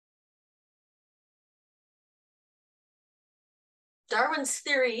Darwin's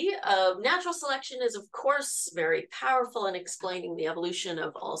theory of natural selection is, of course, very powerful in explaining the evolution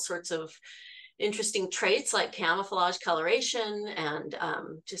of all sorts of interesting traits like camouflage, coloration, and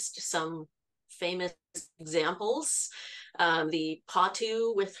just some famous examples. The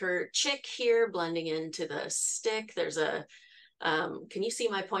patu with her chick here blending into the stick. There's a, can you see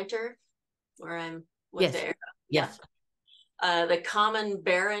my pointer where I'm with yes. the arrow? Yes. The common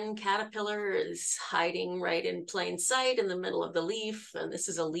barren caterpillar is hiding right in plain sight in the middle of the leaf. And this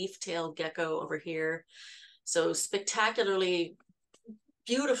is a leaf-tailed gecko over here. So spectacularly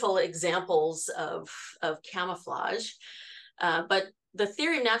beautiful examples of camouflage. But the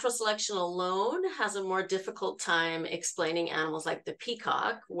theory of natural selection alone has a more difficult time explaining animals like the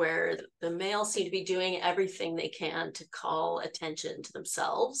peacock, where the males seem to be doing everything they can to call attention to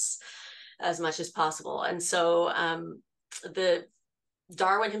themselves as much as possible. And so the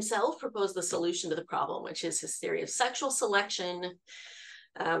Darwin himself proposed the solution to the problem, which is his theory of sexual selection,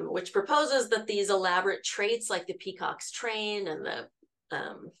 which proposes that these elaborate traits like the peacock's train and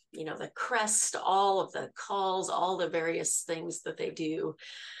the crest, all of the calls, all the various things that they do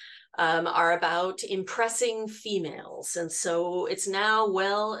are about impressing females. And so it's now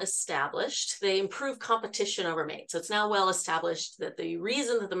well established. They improve competition over mates. So it's now well established that the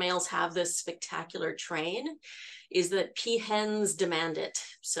reason that the males have this spectacular train is that peahens demand it.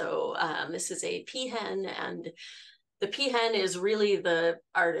 So this is a peahen, and the peahen is really the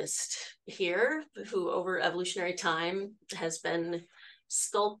artist here who over evolutionary time has been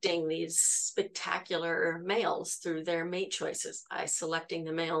sculpting these spectacular males through their mate choices by selecting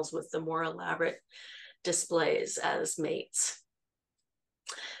the males with the more elaborate displays as mates.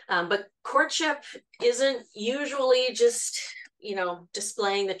 But courtship isn't usually just,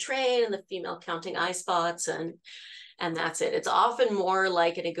 displaying the train and the female counting eye spots and that's it. It's often more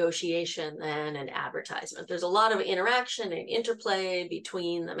like a negotiation than an advertisement. There's a lot of interaction and interplay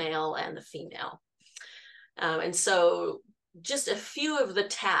between the male and the female. And so just a few of the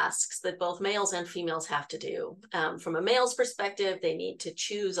tasks that both males and females have to do. From a male's perspective, they need to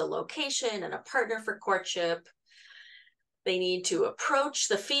choose a location and a partner for courtship. They need to approach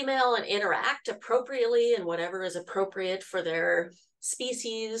the female and interact appropriately in whatever is appropriate for their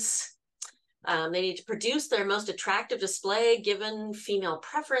species. They need to produce their most attractive display given female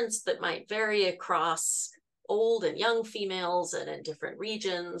preference that might vary across old and young females and in different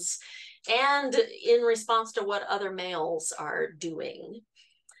regions, and in response to what other males are doing.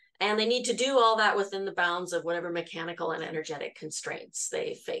 And they need to do all that within the bounds of whatever mechanical and energetic constraints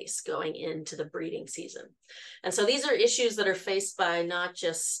they face going into the breeding season. And so these are issues that are faced by not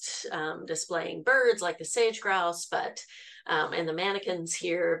just displaying birds like the sage-grouse, but and the mannequins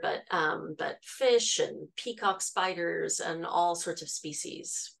here, but fish and peacock spiders and all sorts of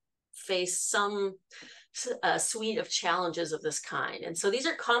species face some suite of challenges of this kind. And so these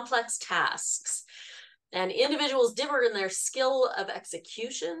are complex tasks. And individuals differ in their skill of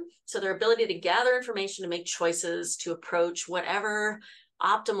execution, so their ability to gather information to make choices to approach whatever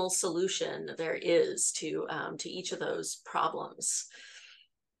optimal solution there is to each of those problems.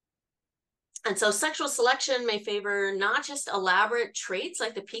 And so sexual selection may favor not just elaborate traits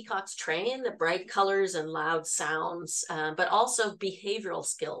like the peacock's train, the bright colors and loud sounds, but also behavioral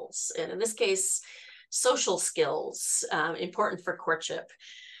skills. And in this case, social skills, important for courtship,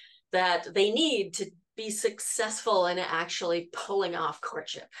 that they need to be successful in actually pulling off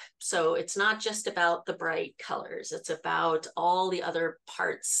courtship. So it's not just about the bright colors, it's about all the other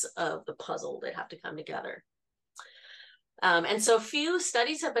parts of the puzzle that have to come together. And so few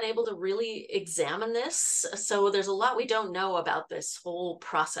studies have been able to really examine this. So there's a lot we don't know about this whole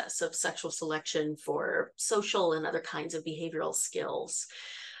process of sexual selection for social and other kinds of behavioral skills.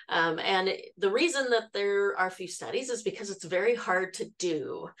 And the reason that there are few studies is because it's very hard to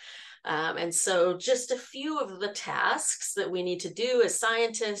do. And so just a few of the tasks that we need to do as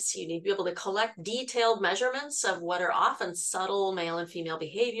scientists: you need to be able to collect detailed measurements of what are often subtle male and female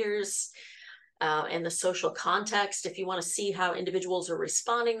behaviors and the social context. If you want to see how individuals are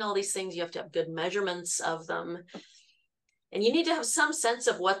responding to all these things, you have to have good measurements of them. And you need to have some sense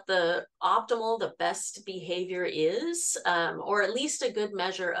of what the optimal, the best behavior is, or at least a good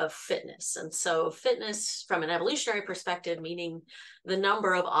measure of fitness. And so fitness from an evolutionary perspective, meaning the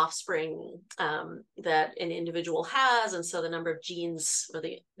number of offspring that an individual has, and so the number of genes, or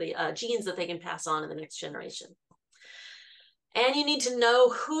the genes that they can pass on in the next generation. And you need to know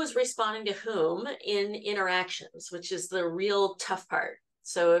who is responding to whom in interactions, which is the real tough part.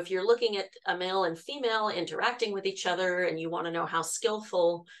 So if you're looking at a male and female interacting with each other and you want to know how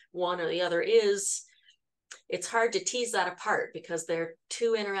skillful one or the other is, it's hard to tease that apart because they're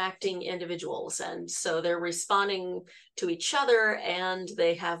two interacting individuals. And so they're responding to each other and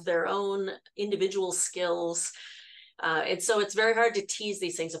they have their own individual skills. And so it's very hard to tease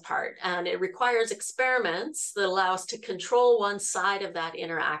these things apart. And it requires experiments that allow us to control one side of that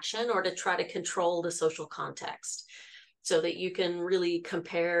interaction or to try to control the social context so that you can really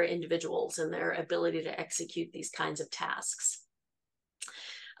compare individuals and their ability to execute these kinds of tasks.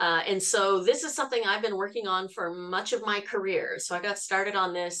 And so this is something I've been working on for much of my career. So I got started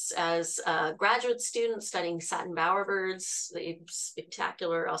on this as a graduate student studying satin bowerbirds, the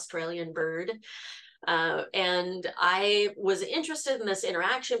spectacular Australian bird. And I was interested in this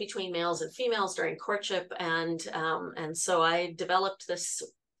interaction between males and females during courtship. And so I developed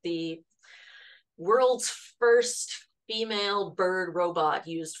the world's first female bird robot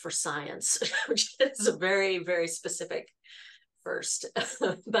used for science, which is a very, very specific first.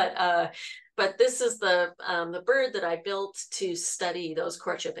 But this is the bird that I built to study those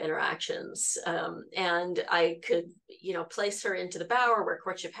courtship interactions. And I could, place her into the bower where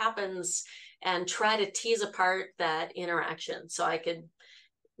courtship happens and try to tease apart that interaction. So I could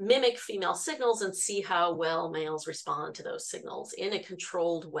mimic female signals and see how well males respond to those signals in a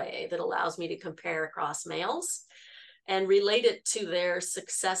controlled way that allows me to compare across males and relate it to their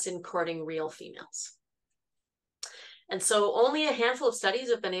success in courting real females. And so only a handful of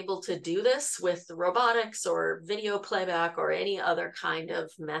studies have been able to do this with robotics or video playback or any other kind of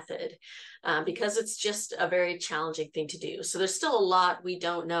method because it's just a very challenging thing to do. So there's still a lot we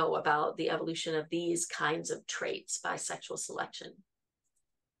don't know about the evolution of these kinds of traits by sexual selection.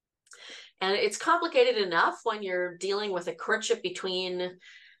 And it's complicated enough when you're dealing with a courtship between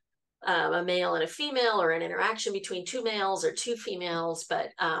a male and a female, or an interaction between two males or two females,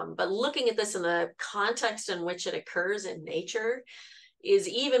 but looking at this in the context in which it occurs in nature is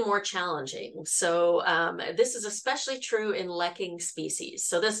even more challenging. So this is especially true in lekking species.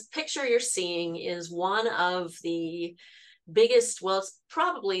 So this picture you're seeing is one of the biggest, well, it's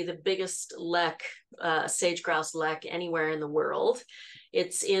probably the biggest lek, sage-grouse lek anywhere in the world.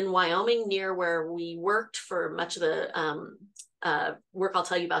 It's in Wyoming near where we worked for much of the work I'll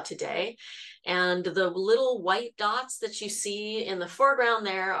tell you about today. And the little white dots that you see in the foreground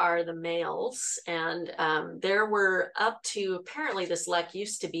there are the males. And there were up to, apparently this lek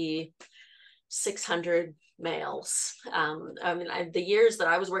used to be 600 males. The years that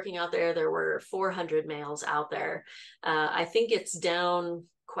I was working out there, there were 400 males out there. I think it's down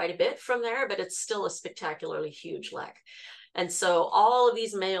quite a bit from there, but it's still a spectacularly huge lek. And so all of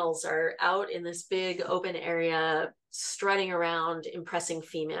these males are out in this big open area, strutting around, impressing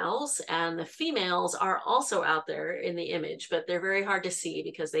females. And the females are also out there in the image, but they're very hard to see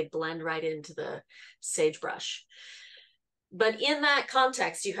because they blend right into the sagebrush. But in that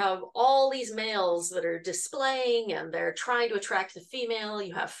context, you have all these males that are displaying and they're trying to attract the female.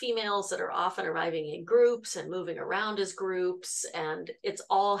 You have females that are often arriving in groups and moving around as groups. And it's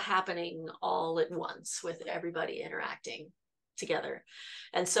all happening all at once with everybody interacting together.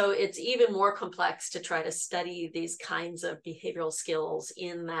 And so it's even more complex to try to study these kinds of behavioral skills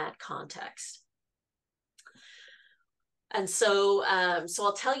in that context. And so,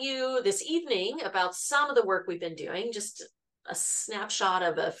 I'll tell you this evening about some of the work we've been doing, just a snapshot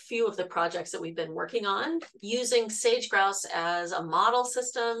of a few of the projects that we've been working on, using sage-grouse as a model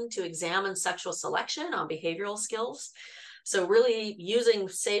system to examine sexual selection on behavioral skills. So really using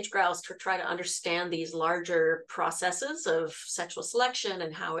sage-grouse to try to understand these larger processes of sexual selection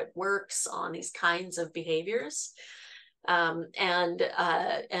and how it works on these kinds of behaviors. And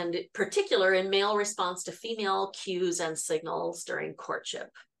in particular in male response to female cues and signals during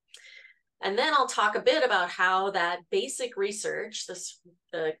courtship. And then I'll talk a bit about how that basic research, this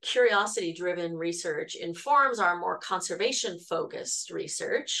curiosity-driven research, informs our more conservation-focused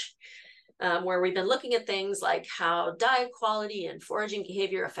research, where we've been looking at things like how diet quality and foraging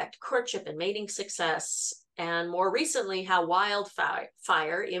behavior affect courtship and mating success, and more recently, how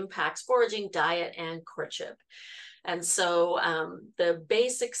wildfire impacts foraging, diet, and courtship. And so the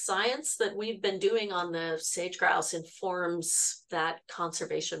basic science that we've been doing on the sage-grouse informs that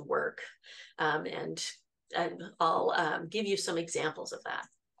conservation work. And I'll give you some examples of that.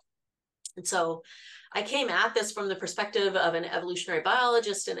 And so I came at this from the perspective of an evolutionary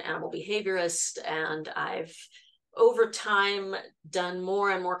biologist and animal behaviorist, and I've over time done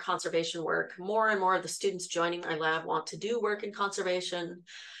more and more conservation work. More and more of the students joining my lab want to do work in conservation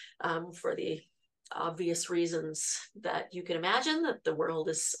for the obvious reasons that you can imagine, that the world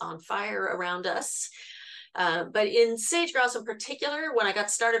is on fire around us. But in sage-grouse in particular, when I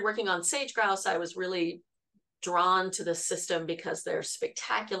got started working on sage-grouse, I was really drawn to the system because they're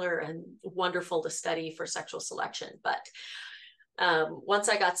spectacular and wonderful to study for sexual selection. But once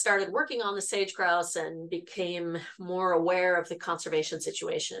I got started working on the sage-grouse and became more aware of the conservation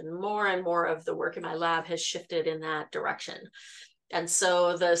situation, more and more of the work in my lab has shifted in that direction. And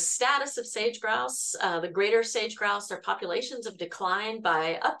so the status of sage-grouse, the greater sage-grouse, their populations have declined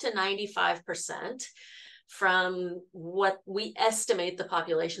by up to 95% from what we estimate the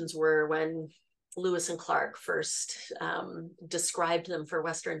populations were when Lewis and Clark first described them for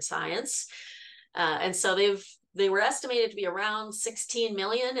Western science. And so they were estimated to be around 16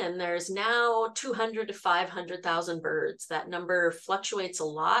 million, and there's now 200 to 500,000 birds. That number fluctuates a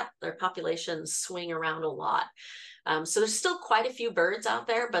lot. Their populations swing around a lot. So there's still quite a few birds out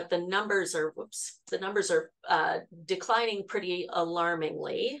there, but the numbers are, declining pretty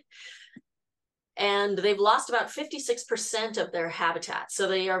alarmingly. And they've lost about 56% of their habitat. So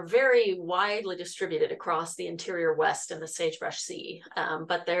they are very widely distributed across the interior West and the Sagebrush Sea.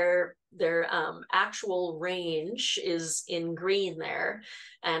 But their actual range is in green there.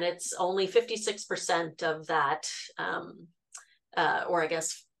 And it's only 56% of that, or I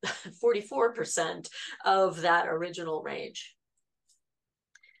guess 44% of that original range.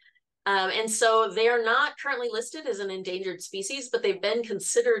 And so they are not currently listed as an endangered species, but they've been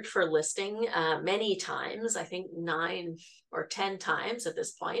considered for listing many times, I think 9 or 10 times at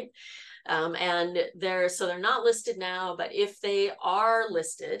this point. And they're not listed now, but if they are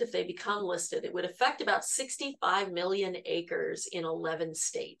listed, if they become listed, it would affect about 65 million acres in 11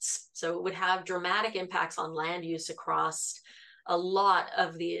 states. So it would have dramatic impacts on land use across a lot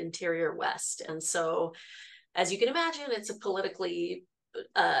of the interior West. And so, as you can imagine, it's a politically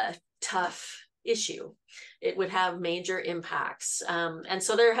tough issue. It would have major impacts. And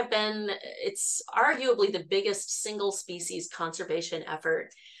so there have been, it's arguably the biggest single species conservation effort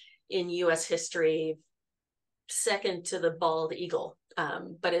in US history, second to the bald eagle.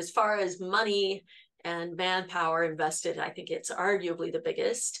 But as far as money and manpower invested, I think it's arguably the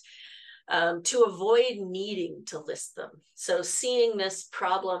biggest. To avoid needing to list them. So seeing this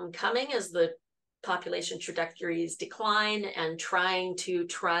problem coming as the population trajectories decline and trying to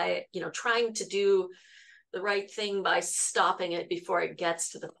do the right thing by stopping it before it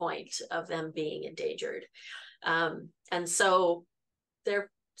gets to the point of them being endangered. And so there's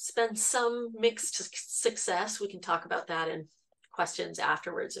been some mixed success. We can talk about that in questions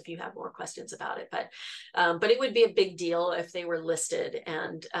afterwards if you have more questions about it, but it would be a big deal if they were listed,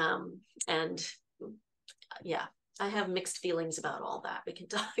 and yeah, I have mixed feelings about all that. We can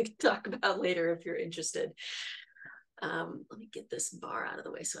talk about later if you're interested. Let me get this bar out of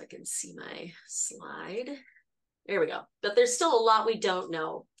the way so I can see my slide. There we go. But there's still a lot we don't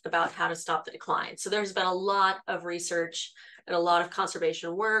know about how to stop the decline. So there's been a lot of research and a lot of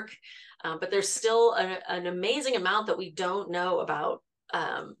conservation work, but there's still an amazing amount that we don't know about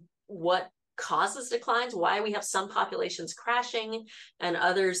what causes declines, why we have some populations crashing and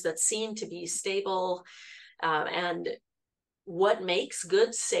others that seem to be stable, and what makes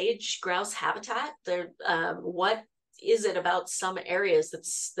good sage-grouse habitat. What is it about some areas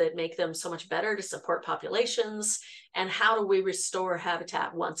that make them so much better to support populations, and how do we restore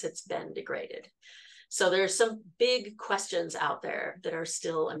habitat once it's been degraded? So there's some big questions out there that are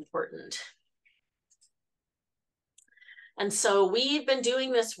still important. And so we've been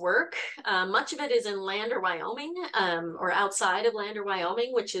doing this work. Much of it is in Lander, Wyoming, or outside of Lander,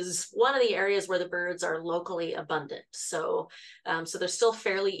 Wyoming, which is one of the areas where the birds are locally abundant. So they're still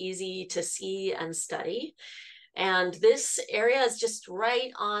fairly easy to see and study. And this area is just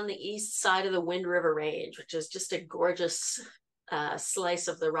right on the east side of the Wind River Range, which is just a gorgeous slice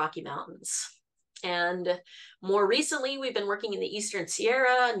of the Rocky Mountains. And more recently, we've been working in the Eastern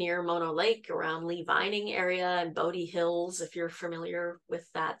Sierra near Mono Lake, around Lee Vining area and Bodie Hills, if you're familiar with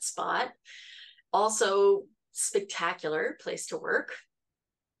that spot. Also spectacular place to work.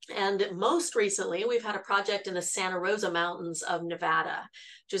 And most recently, we've had a project in the Santa Rosa Mountains of Nevada,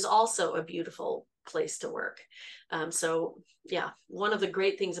 which is also a beautiful place to work. So yeah, one of the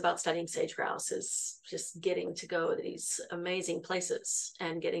great things about studying sage-grouse is just getting to go to these amazing places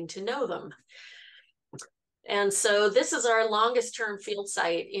and getting to know them. And so this is our longest term field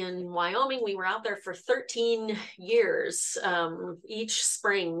site in Wyoming. We were out there for 13 years. Each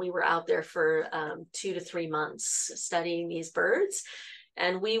spring we were out there for 2 to 3 months studying these birds.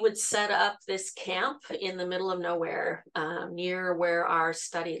 And we would set up this camp in the middle of nowhere near where our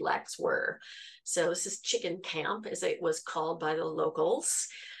study leks were. So this is Chicken Camp, as it was called by the locals.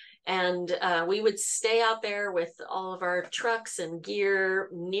 And we would stay out there with all of our trucks and gear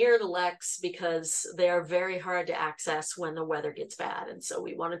near the leks because they are very hard to access when the weather gets bad. And so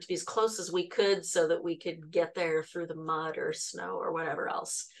we wanted to be as close as we could so that we could get there through the mud or snow or whatever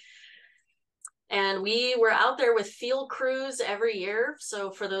else. And we were out there with field crews every year. So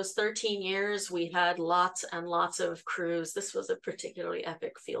for those 13 years, we had lots and lots of crews. This was a particularly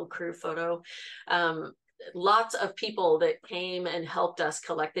epic field crew photo. Lots of people that came and helped us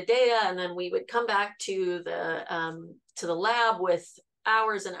collect the data. And then we would come back to the lab with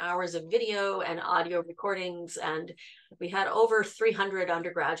hours and hours of video and audio recordings. And we had over 300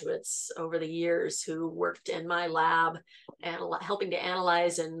 undergraduates over the years who worked in my lab and helping to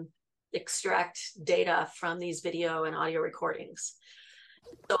analyze and extract data from these video and audio recordings.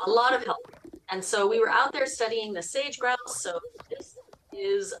 So a lot of help. And so we were out there studying the sage-grouse. So this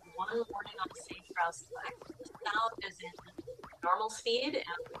is one morning on the sage-grouse lek. The sound is in normal speed, and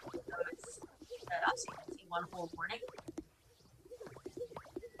so it's set up so you can see one whole morning.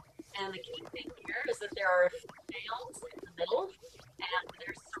 And the key thing here is that there are males in the middle, and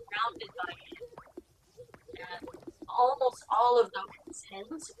they're surrounded by hens. And almost all of those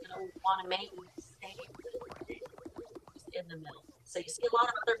hens want to mate with the same in the middle. So you see a lot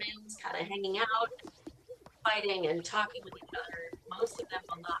of other males kind of hanging out, fighting and talking with each other. Most of them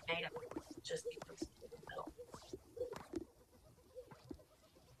will not mate up just because in the middle.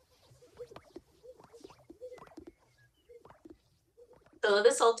 So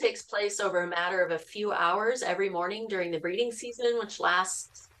this all takes place over a matter of a few hours every morning during the breeding season, which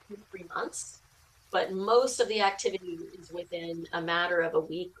lasts 2 to 3 months. But most of the activity is within a matter of a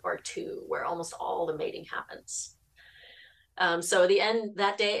week or two, where almost all the mating happens. So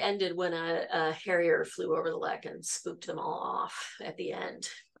that day ended when a harrier flew over the lek and spooked them all off at the end.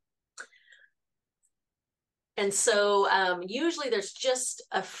 And so usually there's just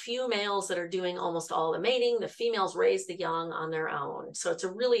a few males that are doing almost all the mating. The females raise the young on their own. So it's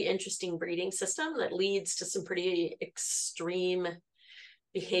a really interesting breeding system that leads to some pretty extreme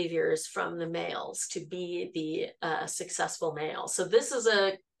behaviors from the males to be the successful male. So this is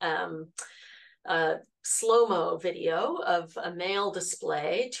a slow-mo video of a male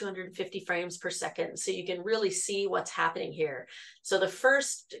display, 250 frames per second. So you can really see what's happening here. So the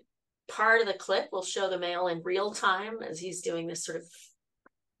first part of the clip will show the male in real time as he's doing this sort of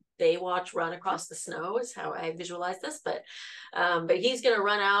Baywatch run across the snow is how I visualize this, but he's going to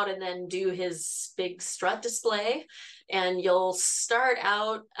run out and then do his big strut display. And you'll start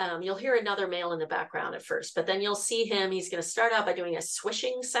out, you'll hear another male in the background at first, but then you'll see him, he's going to start out by doing a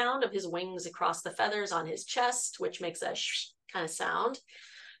swishing sound of his wings across the feathers on his chest, which makes a shh kind of sound.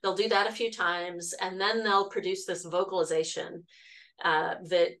 They'll do that a few times, and then they'll produce this vocalization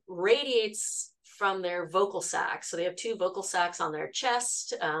that radiates from their vocal sacs. So they have 2 vocal sacs on their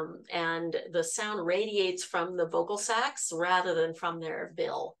chest, and the sound radiates from the vocal sacs rather than from their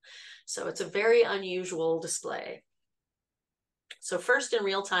bill. So it's a very unusual display. So first in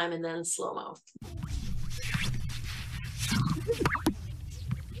real time and then slow-mo.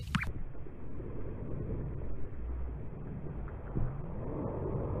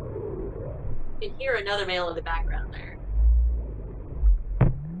 You can hear another male in the background there.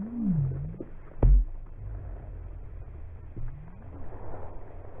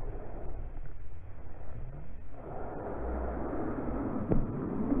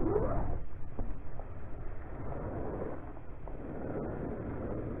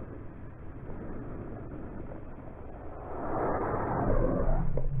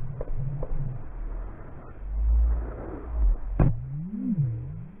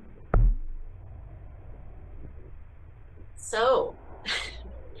 So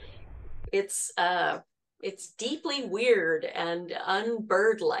it's deeply weird and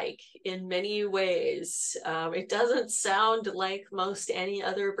unbird-like in many ways. It doesn't sound like most any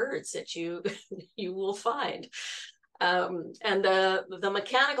other birds that you will find. And the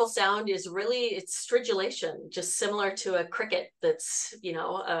mechanical sound is really, it's stridulation, just similar to a cricket that's,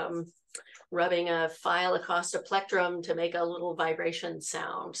 rubbing a file across a plectrum to make a little vibration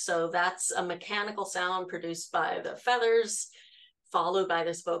sound. So that's a mechanical sound produced by the feathers, followed by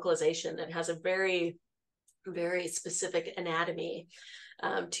this vocalization that has a very, very specific anatomy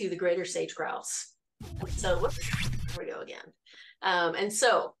to the greater sage-grouse. So whoops, here we go again. And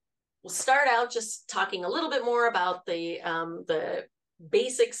so we'll start out just talking a little bit more about the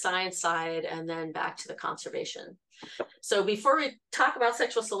basic science side and then back to the conservation. So before we talk about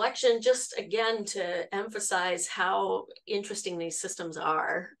sexual selection, just again to emphasize how interesting these systems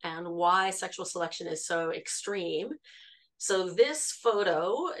are and why sexual selection is so extreme. So this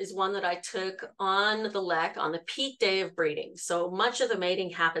photo is one that I took on the lek on the peak day of breeding. So much of the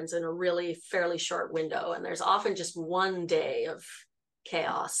mating happens in a really fairly short window, and there's often just one day of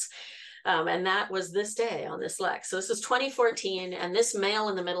chaos. And that was this day on this lek. So this is 2014, and this male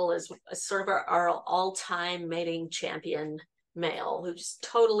in the middle is sort of our all-time mating champion male who just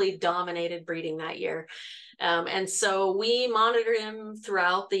totally dominated breeding that year. And so we monitored him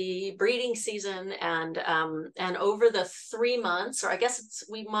throughout the breeding season, and over the 3 months, or I guess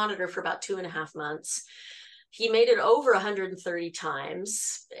we monitored for about 2.5 months, he mated over 130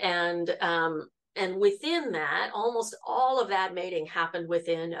 times. And within that, almost all of that mating happened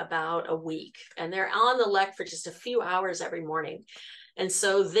within about a week. And they're on the lek for just a few hours every morning. And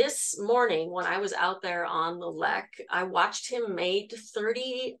so this morning, when I was out there on the lek, I watched him mate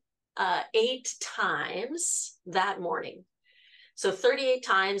 38 times that morning. So 38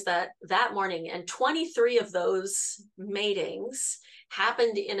 times that morning, and 23 of those matings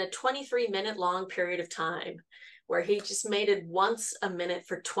happened in a 23-minute long period of time, where he just mated once a minute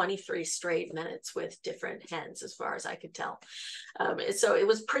for 23 straight minutes with different hens, as far as I could tell. So it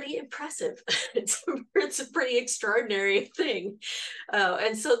was pretty impressive. It's a pretty extraordinary thing.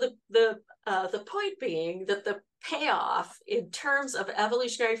 And so the point being that the payoff in terms of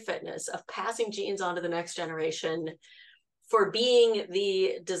evolutionary fitness, of passing genes on to the next generation, for being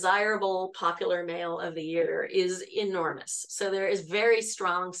the desirable popular male of the year is enormous. So there is very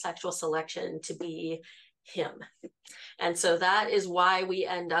strong sexual selection to be him. And so that is why we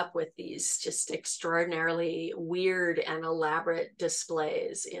end up with these just extraordinarily weird and elaborate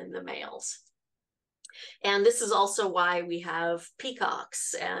displays in the males. And this is also why we have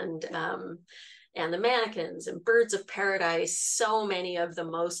peacocks and the manakins and birds of paradise. So many of the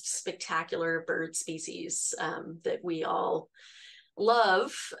most spectacular bird species that we all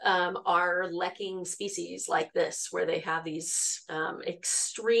love are lekking species like this, where they have these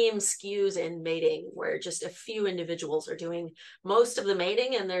extreme skews in mating, where just a few individuals are doing most of the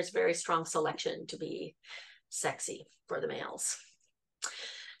mating, and there's very strong selection to be sexy for the males.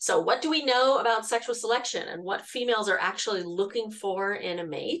 So what do we know about sexual selection and what females are actually looking for in a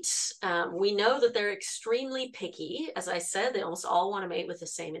mate? We know that they're extremely picky. As I said, they almost all want to mate with the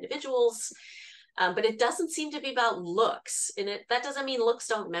same individuals. But it doesn't seem to be about looks. And that doesn't mean looks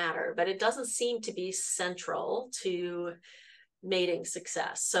don't matter, but it doesn't seem to be central to mating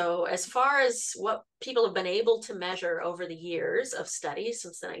success. So as far as what people have been able to measure over the years of studies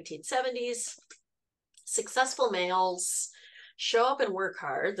since the 1970s, successful males show up and work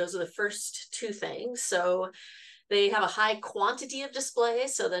hard. Those are the first two things. So they have a high quantity of display,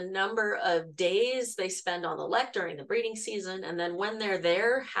 so the number of days they spend on the lek during the breeding season, and then when they're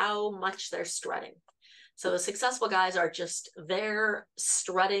there, how much they're strutting. So the successful guys are just there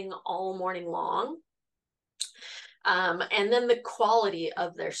strutting all morning long. And then the quality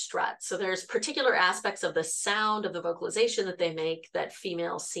of their strut. So there's particular aspects of the sound of the vocalization that they make that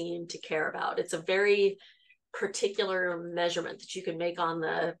females seem to care about. It's a very particular measurement that you can make on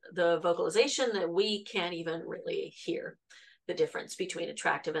the vocalization that we can't even really hear the difference between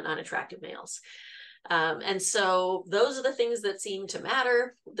attractive and unattractive males. And so those are the things that seem to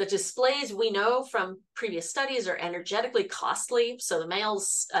matter. The displays, we know from previous studies, are energetically costly. So the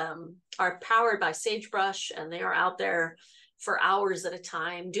males are powered by sagebrush, and they are out there for hours at a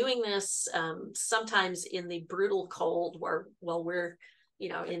time doing this, sometimes in the brutal cold, while we're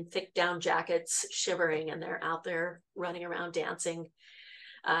in thick down jackets, shivering, and they're out there running around dancing.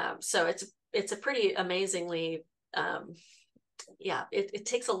 So it's a pretty amazingly, it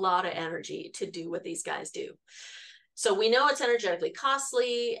takes a lot of energy to do what these guys do. So we know it's energetically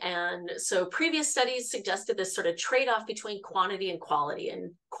costly. And so previous studies suggested this sort of trade-off between quantity and quality.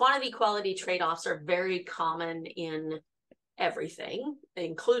 And quantity-quality trade-offs are very common in everything,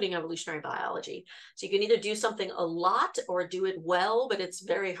 including evolutionary biology. So you can either do something a lot or do it well, but it's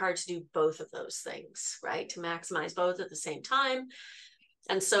very hard to do both of those things, right? To maximize both at the same time.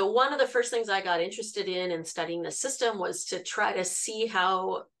 And so one of the first things I got interested in studying the system was to try to see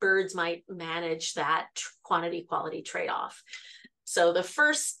how birds might manage that quantity-quality trade-off. So the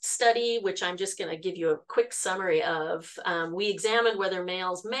first study, which I'm just going to give you a quick summary of, we examined whether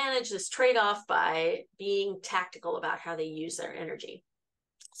males manage this trade-off by being tactical about how they use their energy.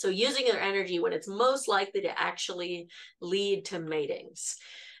 So using their energy when it's most likely to actually lead to matings.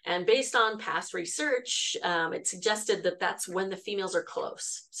 And based on past research, it suggested that that's when the females are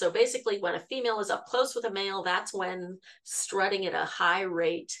close. So basically, when a female is up close with a male, that's when strutting at a high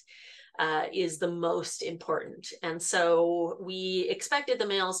rate is the most important. And so we expected the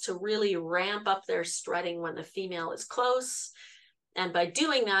males to really ramp up their strutting when the female is close. And by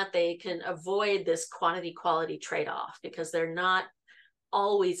doing that, they can avoid this quantity-quality trade-off because they're not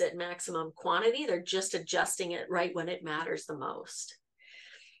always at maximum quantity. They're just adjusting it right when it matters the most.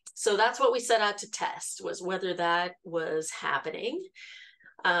 So that's what we set out to test, was whether that was happening.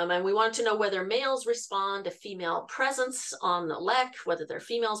 And we wanted to know whether males respond to female presence on the lek, whether they're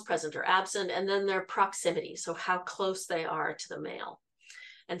females present or absent, and then their proximity, so how close they are to the male.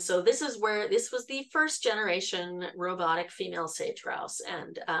 And so this is where this was the first generation robotic female sage-grouse,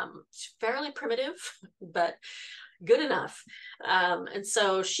 and fairly primitive, but good enough. And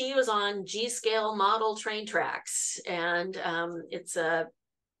so she was on G-scale model train tracks, and it's a,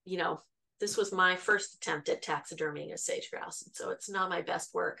 you know, this was my first attempt at taxidermying a sage-grouse, so it's not my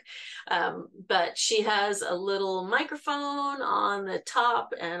best work. But she has a little microphone on the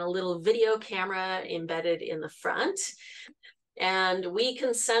top and a little video camera embedded in the front. And we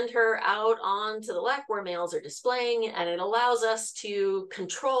can send her out onto the lek where males are displaying, and it allows us to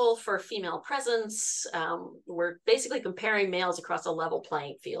control for female presence. We're basically comparing males across a level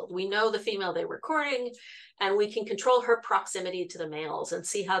playing field. We know the female they're recording, and we can control her proximity to the males and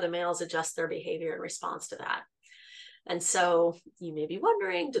see how the males adjust their behavior in response to that. And so you may be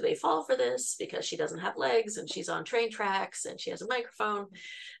wondering, do they fall for this because she doesn't have legs and she's on train tracks and she has a microphone?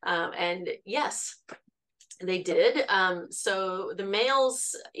 And yes, they did. So the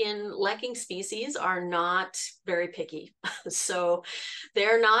males in lekking species are not very picky. So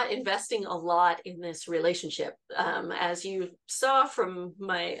they're not investing a lot in this relationship. As you saw from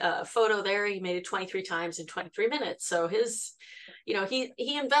my photo there, he made it 23 times in 23 minutes. So his, you know, he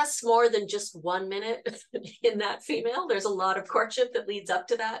invests more than just 1 minute in that female. There's a lot of courtship that leads up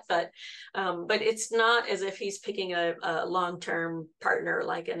to that, but it's not as if he's picking a long-term partner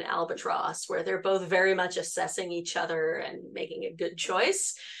like an albatross, where they're both very much assessing each other and making a good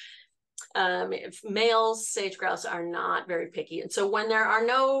choice. Males, sage-grouse, are not very picky. And so when there are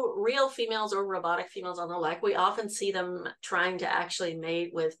no real females or robotic females on the lek, we often see them trying to actually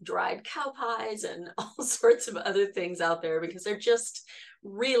mate with dried cow pies and all sorts of other things out there because they're just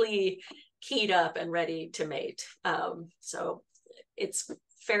really keyed up and ready to mate. So it's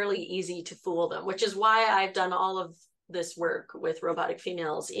fairly easy to fool them, which is why I've done all of this work with robotic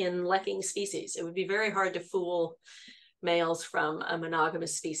females in lekking species. It would be very hard to fool males from a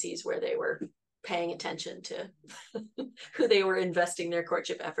monogamous species where they were paying attention to who they were investing their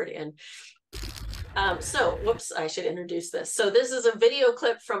courtship effort in. So, whoops, I should introduce this. So this is a video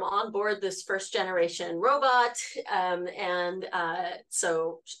clip from on board this first generation robot.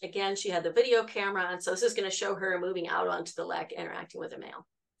 So again, she had the video camera. And so this is going to show her moving out onto the lek, interacting with a male.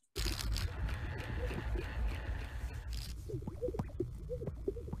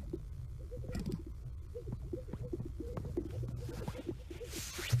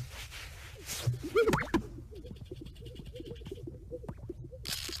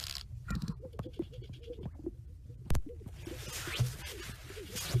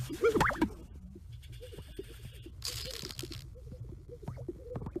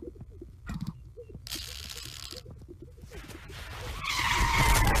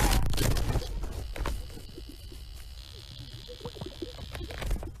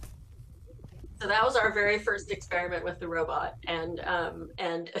 So that was our very first experiment with the robot, and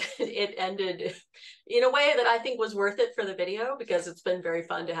it ended in a way that I think was worth it for the video, because it's been very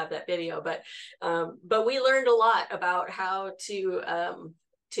fun to have that video. But we learned a lot about how to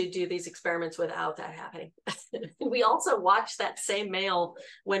do these experiments without that happening. We also watched that same male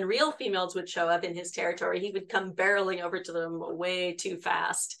when real females would show up in his territory. He would come barreling over to them way too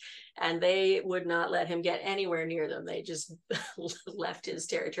fast, and they would not let him get anywhere near them. They just left his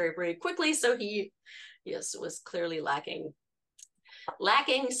territory very quickly. So he, yes, was clearly lacking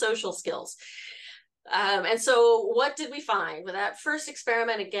social skills. And so what did we find with that first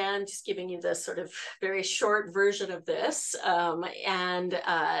experiment? Again, just giving you this sort of very short version of this.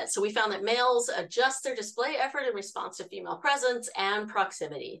 So we found that males adjust their display effort in response to female presence and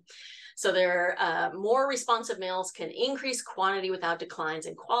proximity. So they're more responsive males can increase quantity without declines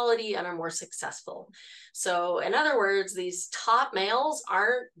in quality and are more successful. So in other words, these top males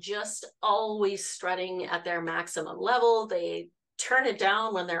aren't just always strutting at their maximum level. They turn it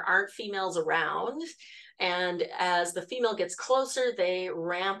down when there aren't females around. And as the female gets closer, they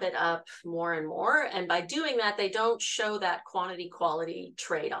ramp it up more and more. And by doing that, they don't show that quantity-quality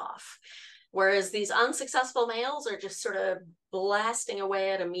trade-off. Whereas these unsuccessful males are just sort of blasting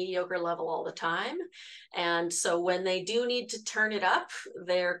away at a mediocre level all the time. And so when they do need to turn it up,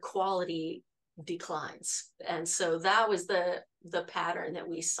 their quality declines. And so that was the pattern that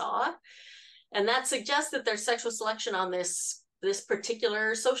we saw. And that suggests that there's sexual selection on this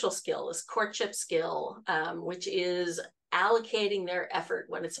particular social skill, this courtship skill, which is allocating their effort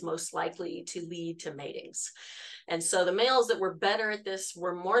when it's most likely to lead to matings. And so the males that were better at this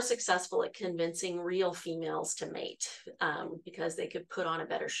were more successful at convincing real females to mate, because they could put on a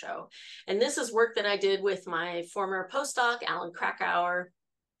better show. And this is work that I did with my former postdoc, Alan Krakauer,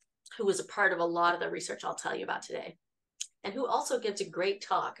 who was a part of a lot of the research I'll tell you about today, and who also gives a great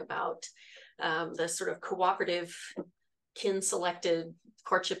talk about the sort of cooperative kin-selected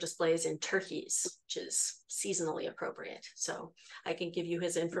courtship displays in turkeys, which is seasonally appropriate. So I can give you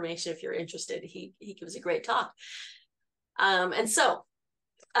his information if you're interested. He gives a great talk. And so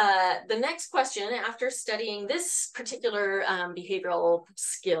the next question after studying this particular behavioral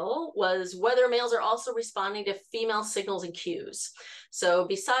skill was whether males are also responding to female signals and cues. So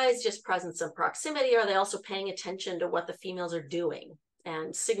besides just presence and proximity, are they also paying attention to what the females are doing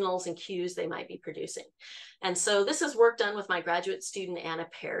and signals and cues they might be producing? And so this is work done with my graduate student, Anna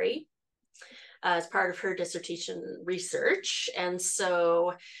Perry, as part of her dissertation research. And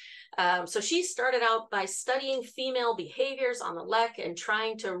so she started out by studying female behaviors on the lek and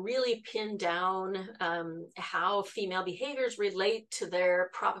trying to really pin down how female behaviors relate to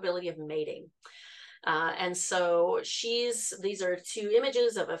their probability of mating. And so these are two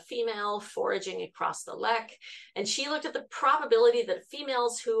images of a female foraging across the lek. And she looked at the probability that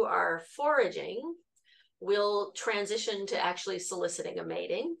females who are foraging will transition to actually soliciting a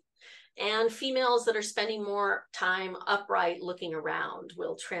mating, and females that are spending more time upright looking around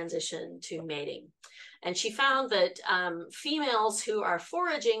will transition to mating. And she found that females who are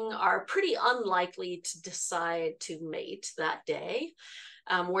foraging are pretty unlikely to decide to mate that day.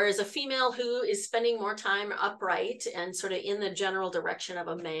 Whereas a female who is spending more time upright and sort of in the general direction of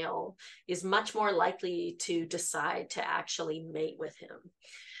a male is much more likely to decide to actually mate with him.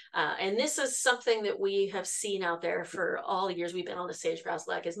 And this is something that we have seen out there for all the years we've been on the sage-grouse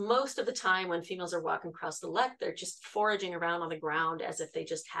lek, is most of the time when females are walking across the lek, they're just foraging around on the ground as if they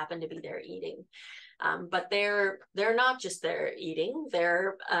just happen to be there eating. But they're not just there eating,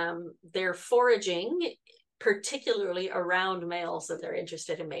 they're foraging, particularly around males that they're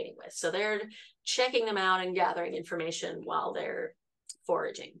interested in mating with. So they're checking them out and gathering information while they're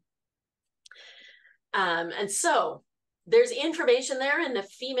foraging. And so there's information there in the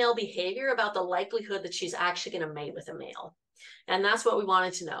female behavior about the likelihood that she's actually going to mate with a male. And that's what we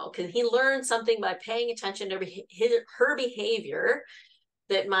wanted to know. Can he learn something by paying attention to her behavior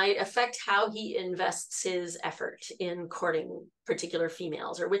that might affect how he invests his effort in courting particular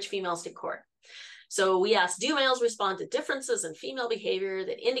females, or which females to court? So we asked, do males respond to differences in female behavior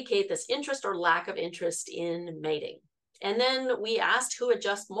that indicate this interest or lack of interest in mating? And then we asked who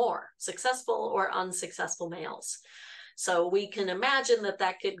adjust more, successful or unsuccessful males. So we can imagine that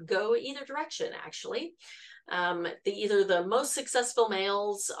that could go either direction, actually. Either the most successful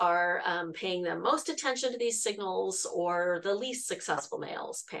males are paying the most attention to these signals, or the least successful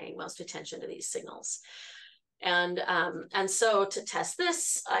males paying most attention to these signals. And so to test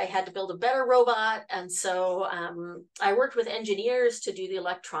this, I had to build a better robot. And so I worked with engineers to do the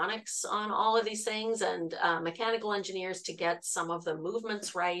electronics on all of these things, and mechanical engineers to get some of the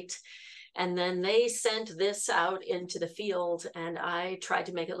movements right. And then they sent this out into the field, and I tried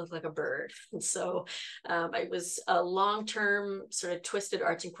to make it look like a bird. And so it was a long-term sort of twisted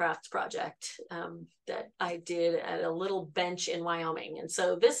arts and crafts project that I did at a little bench in Wyoming. And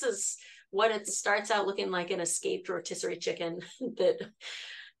so this is what it starts out looking like: an escaped rotisserie chicken that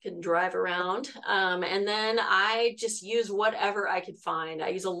can drive around. And then I just use whatever I could find. I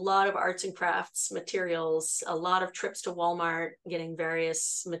use a lot of arts and crafts materials, a lot of trips to Walmart, getting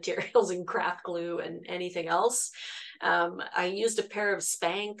various materials and craft glue and anything else. I used a pair of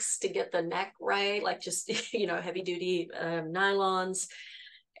Spanx to get the neck right, like just, heavy duty nylons,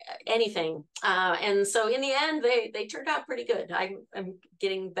 anything. And so in the end, they turned out pretty good. I'm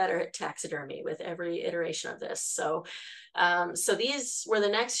getting better at taxidermy with every iteration of this. So these were the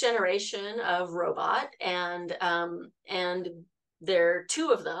next generation of robot, and there are two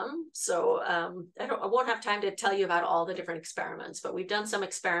of them. So I won't have time to tell you about all the different experiments, but we've done some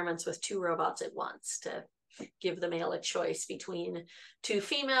experiments with two robots at once to give the male a choice between two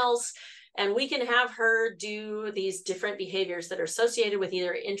females. And we can have her do these different behaviors that are associated with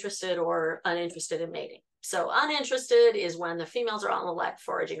either interested or uninterested in mating. So uninterested is when the females are on the lek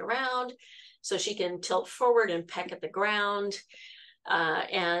foraging around. So she can tilt forward and peck at the ground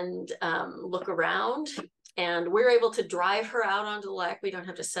and look around. And we're able to drive her out onto the lek. We don't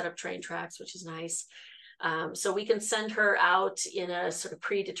have to set up train tracks, which is nice. So we can send her out in a sort of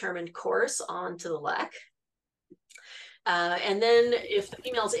predetermined course onto the lek. And then if the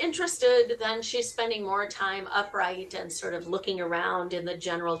female's interested, then she's spending more time upright and sort of looking around in the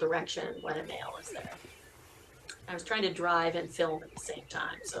general direction when a male is there. I was trying to drive and film at the same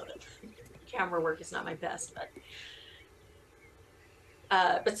time, so the camera work is not my best,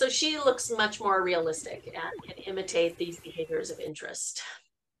 but so she looks much more realistic and can imitate these behaviors of interest.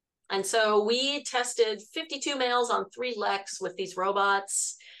 And so we tested 52 males on 3 leks with these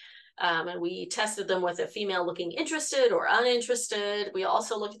robots. And we tested them with a female looking interested or uninterested. We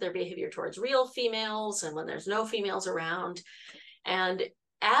also looked at their behavior towards real females and when there's no females around. And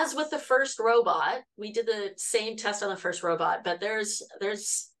as with the first robot, we did the same test on the first robot, but there's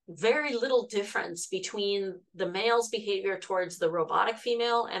very little difference between the male's behavior towards the robotic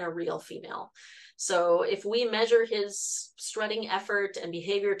female and a real female. So if we measure his strutting effort and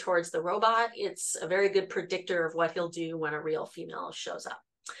behavior towards the robot, it's a very good predictor of what he'll do when a real female shows up.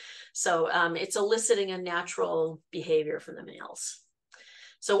 So it's eliciting a natural behavior from the males.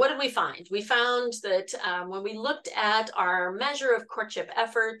 So what did we find? We found that when we looked at our measure of courtship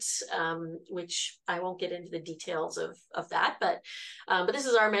efforts, which I won't get into the details of that, but this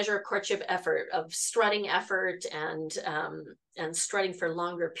is our measure of courtship effort, of strutting effort and strutting for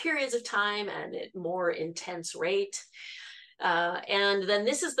longer periods of time and at more intense rate. And then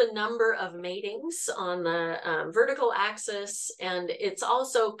this is the number of matings on the vertical axis, and it's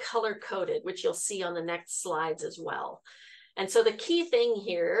also color-coded, which you'll see on the next slides as well. And so the key thing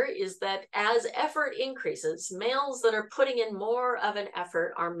here is that as effort increases, males that are putting in more of an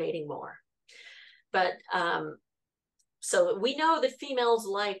effort are mating more. But so we know that females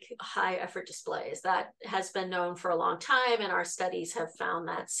like high effort displays. That has been known for a long time, and our studies have found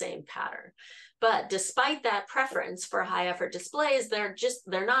that same pattern. But despite that preference for high effort displays,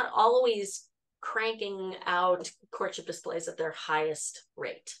 they're not always cranking out courtship displays at their highest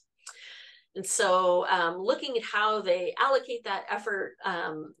rate. And so looking at how they allocate that effort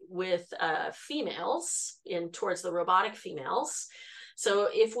with females towards the robotic females. So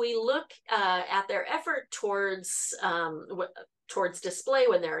if we look at their effort towards display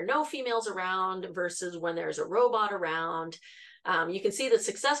when there are no females around versus when there's a robot around, you can see that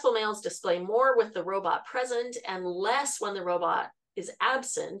successful males display more with the robot present and less when the robot is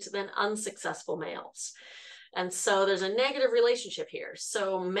absent than unsuccessful males. And so there's a negative relationship here.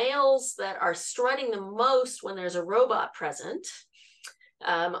 So males that are strutting the most when there's a robot present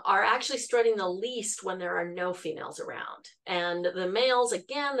are actually strutting the least when there are no females around. And the males,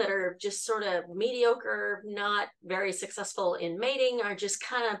 again, that are just sort of mediocre, not very successful in mating, are just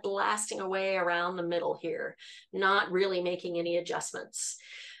kind of blasting away around the middle here, not really making any adjustments.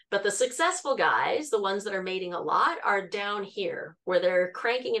 But the successful guys, the ones that are mating a lot, are down here, where they're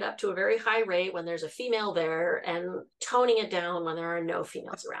cranking it up to a very high rate when there's a female there and toning it down when there are no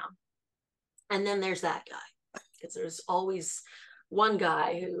females around. And then there's that guy, because there's always one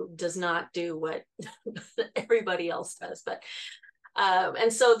guy who does not do what everybody else does. But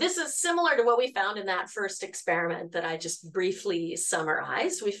and so this is similar to what we found in that first experiment that I just briefly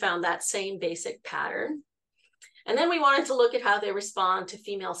summarized. We found that same basic pattern. And then we wanted to look at how they respond to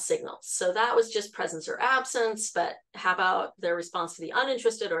female signals. So that was just presence or absence, but how about their response to the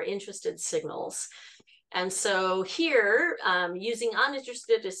uninterested or interested signals? And so here, using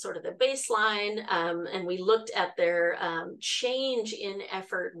uninterested as sort of the baseline, and we looked at their change in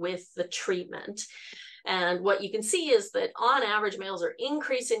effort with the treatment. And what you can see is that on average, males are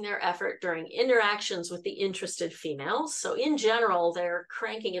increasing their effort during interactions with the interested females. So in general, they're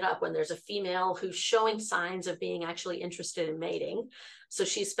cranking it up when there's a female who's showing signs of being actually interested in mating. So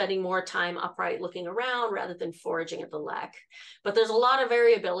she's spending more time upright looking around rather than foraging at the lek. But there's a lot of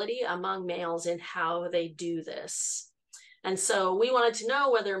variability among males in how they do this. And so we wanted to know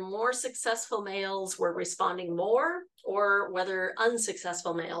whether more successful males were responding more or whether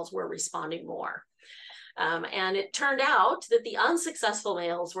unsuccessful males were responding more. And it turned out that the unsuccessful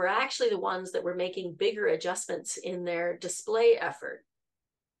males were actually the ones that were making bigger adjustments in their display effort.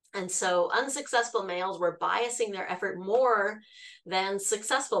 And so unsuccessful males were biasing their effort more than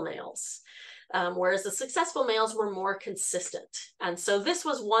successful males, whereas the successful males were more consistent. And so this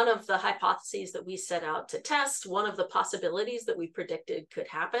was one of the hypotheses that we set out to test, one of the possibilities that we predicted could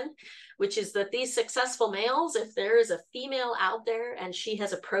happen, which is that these successful males, if there is a female out there and she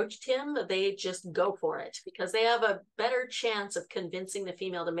has approached him, they just go for it because they have a better chance of convincing the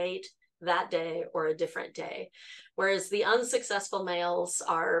female to mate that day or a different day. Whereas the unsuccessful males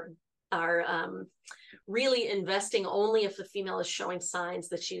are really investing only if the female is showing signs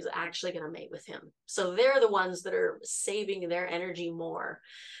that she's actually going to mate with him. So they're the ones that are saving their energy more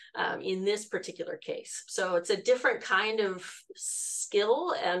in this particular case. So it's a different kind of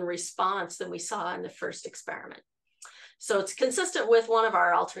skill and response than we saw in the first experiment. So it's consistent with one of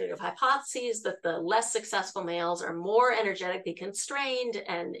our alternative hypotheses that the less successful males are more energetically constrained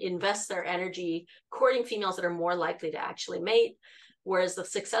and invest their energy courting females that are more likely to actually mate. Whereas the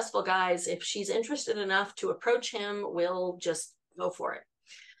successful guys, if she's interested enough to approach him, will just go for it.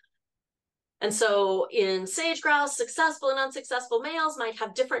 And so in sage-grouse, successful and unsuccessful males might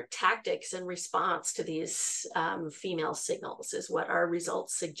have different tactics in response to these female signals, is what our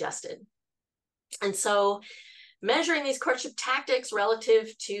results suggested. And so measuring these courtship tactics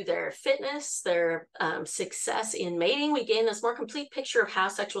relative to their fitness, their success in mating, we gain this more complete picture of how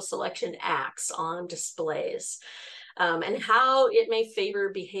sexual selection acts on displays. And how it may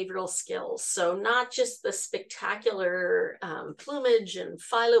favor behavioral skills. So not just the spectacular plumage and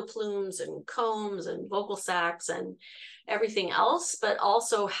phyloplumes and combs and vocal sacs and everything else, but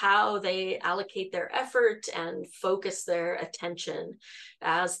also how they allocate their effort and focus their attention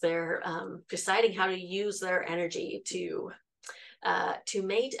as they're deciding how to use their energy to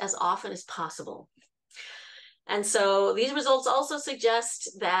mate as often as possible. And so these results also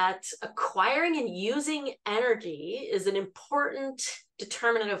suggest that acquiring and using energy is an important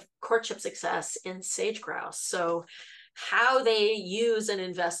determinant of courtship success in sage-grouse. So how they use and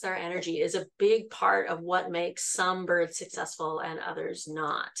invest their energy is a big part of what makes some birds successful and others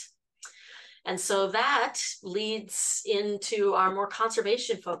not. And so that leads into our more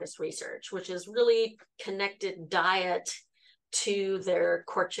conservation-focused research, which is really connected diet to their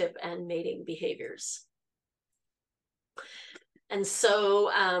courtship and mating behaviors. And so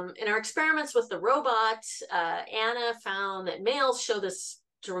in our experiments with the robot, Anna found that males show this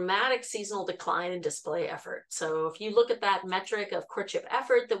dramatic seasonal decline in display effort. So if you look at that metric of courtship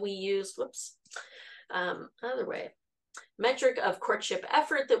effort that we used, metric of courtship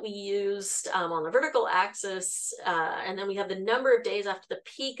effort that we used on the vertical axis, and then we have the number of days after the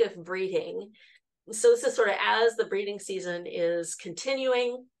peak of breeding. So this is sort of as the breeding season is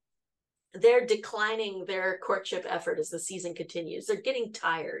continuing, they're declining their courtship effort as the season continues. They're getting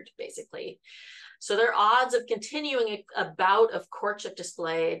tired, basically. So their odds of continuing a bout of courtship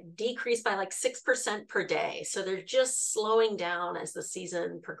display decrease by like 6% per day. So they're just slowing down as the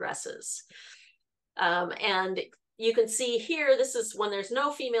season progresses. And you can see here, this is when there's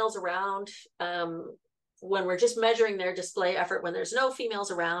no females around. When we're just measuring their display effort, when there's no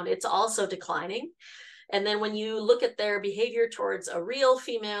females around, it's also declining. And then when you look at their behavior towards a real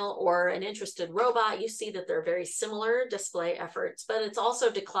female or an interested robot, you see that they're very similar display efforts, but it's also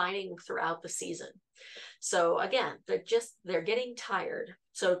declining throughout the season. So again, they're getting tired.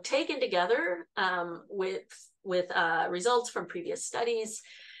 So taken together with results from previous studies,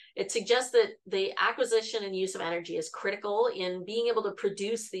 it suggests that the acquisition and use of energy is critical in being able to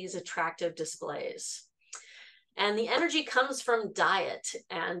produce these attractive displays. And the energy comes from diet,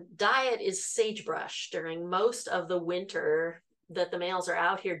 and diet is sagebrush during most of the winter that the males are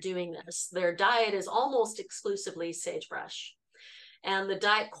out here doing this. Their diet is almost exclusively sagebrush. And the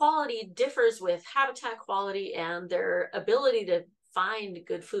diet quality differs with habitat quality and their ability to find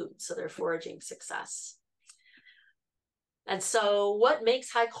good food, so their foraging success. And so what makes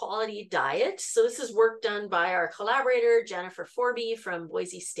high quality diet? So this is work done by our collaborator, Jennifer Forby from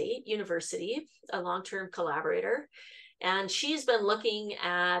Boise State University, a long-term collaborator. And she's been looking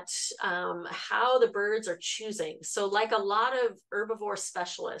at how the birds are choosing. So like a lot of herbivore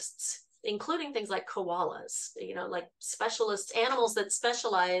specialists, including things like koalas, like specialists, animals that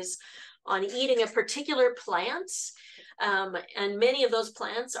specialize on eating a particular plant. And many of those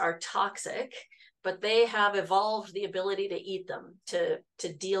plants are toxic, but they have evolved the ability to eat them,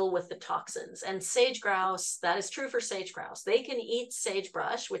 to deal with the toxins. And sage-grouse, that is true for sage-grouse. They can eat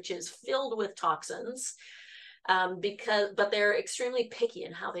sagebrush, which is filled with toxins, but they're extremely picky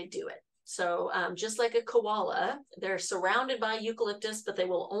in how they do it. So just like a koala, they're surrounded by eucalyptus, but they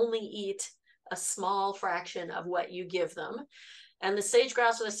will only eat a small fraction of what you give them. And the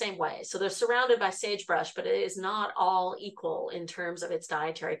sage-grouse are the same way. So they're surrounded by sagebrush, but it is not all equal in terms of its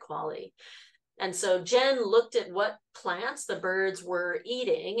dietary quality. And so Jen looked at what plants the birds were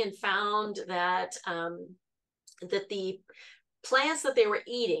eating and found that, that the plants that they were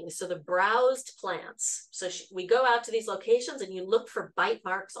eating, so the browsed plants, so we go out to these locations and you look for bite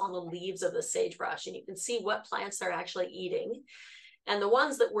marks on the leaves of the sagebrush, and you can see what plants they're actually eating. And the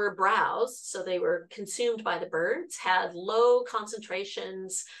ones that were browsed, so they were consumed by the birds, had low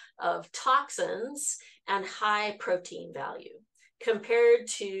concentrations of toxins and high protein value, compared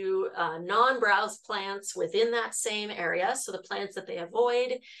to non-browsed plants within that same area, so the plants that they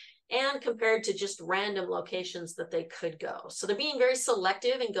avoid, and compared to just random locations that they could go. So they're being very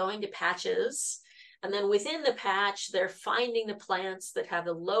selective in going to patches, and then within the patch, they're finding the plants that have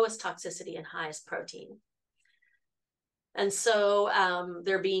the lowest toxicity and highest protein. And so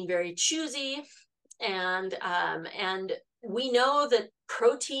they're being very choosy, and we know that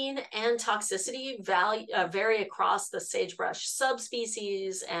protein and toxicity vary across the sagebrush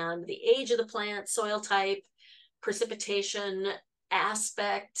subspecies and the age of the plant, soil type, precipitation,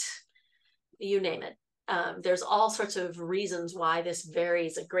 aspect, you name it. There's all sorts of reasons why this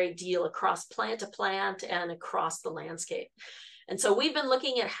varies a great deal across plant to plant and across the landscape. And so we've been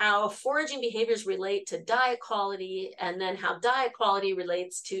looking at how foraging behaviors relate to diet quality, and then how diet quality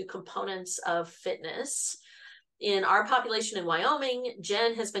relates to components of fitness. In our population in Wyoming,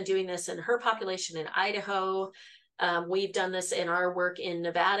 Jen has been doing this in her population in Idaho. We've done this in our work in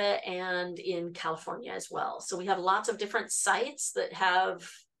Nevada and in California as well. So we have lots of different sites that have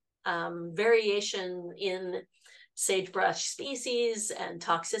variation in sagebrush species and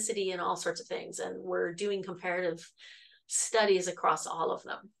toxicity and all sorts of things. And we're doing comparative studies across all of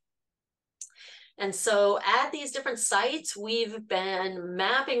them. And so at these different sites, we've been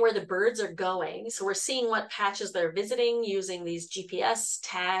mapping where the birds are going. So we're seeing what patches they're visiting using these GPS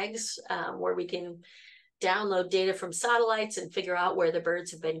tags, where we can download data from satellites and figure out where the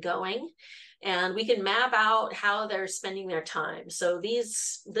birds have been going. And we can map out how they're spending their time. So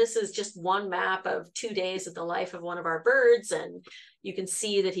this is just one map of 2 days of the life of one of our birds. And you can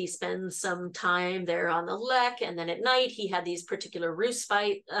see that he spends some time there on the lek. And then at night, he had these particular roost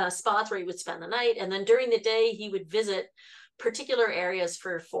spots where he would spend the night. And then during the day, he would visit particular areas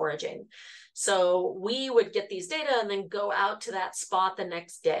for foraging. So we would get these data and then go out to that spot the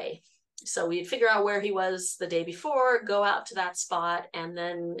next day. So we'd figure out where he was the day before, go out to that spot, and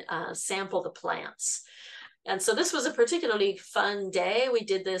then sample the plants. And so this was a particularly fun day. We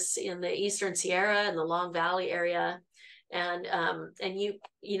did this in the Eastern Sierra and the Long Valley area. And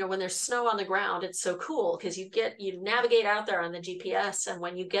you know, when there's snow on the ground, it's so cool because you navigate out there on the GPS, and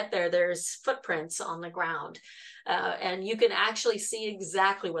when you get there, there's footprints on the ground. And you can actually see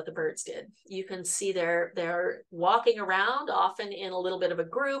exactly what the birds did. You can see they're walking around, often in a little bit of a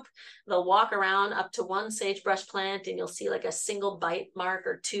group. They'll walk around up to one sagebrush plant, and you'll see like a single bite mark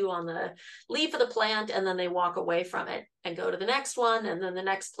or two on the leaf of the plant, and then they walk away from it and go to the next one, and then the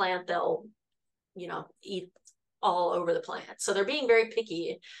next plant they'll, you know, eat all over the plant. So they're being very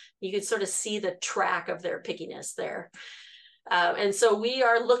picky. You can sort of see the track of their pickiness there. And so we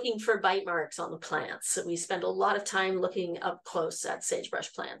are looking for bite marks on the plants. So we spend a lot of time looking up close at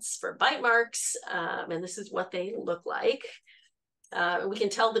sagebrush plants for bite marks. And this is what they look like. We can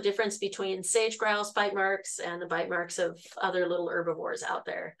tell the difference between sage-grouse bite marks and the bite marks of other little herbivores out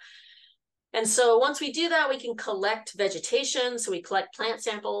there. And so once we do that, we can collect vegetation. So we collect plant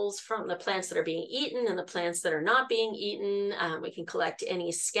samples from the plants that are being eaten and the plants that are not being eaten. We can collect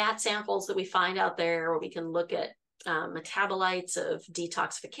any scat samples that we find out there, or we can look at metabolites of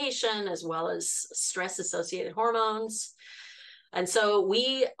detoxification as well as stress-associated hormones. And so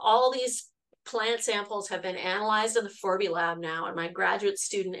all these plant samples have been analyzed in the Patricelli Lab now, and my graduate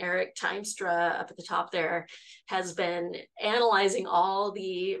student Eric Timestra up at the top there has been analyzing all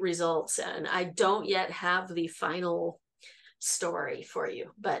the results, and I don't yet have the final story for you,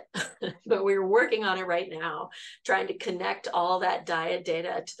 but we're working on it right now, trying to connect all that diet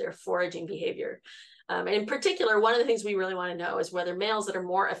data to their foraging behavior. And in particular, one of the things we really want to know is whether males that are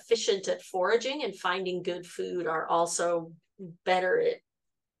more efficient at foraging and finding good food are also better at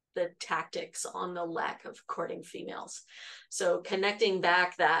the tactics on the lack of courting females. So connecting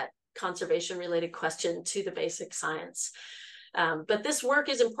back that conservation related question to the basic science. But this work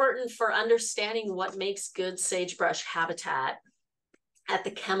is important for understanding what makes good sagebrush habitat at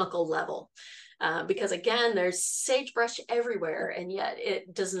the chemical level. Because again, there's sagebrush everywhere, and yet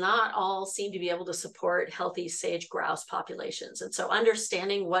it does not all seem to be able to support healthy sage-grouse populations. And so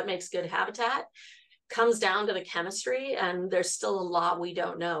understanding what makes good habitat comes down to the chemistry, and there's still a lot we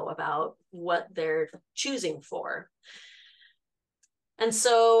don't know about what they're choosing for. And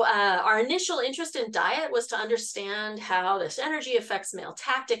so our initial interest in diet was to understand how this energy affects male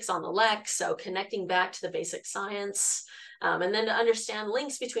tactics on the lek, so connecting back to the basic science, and then to understand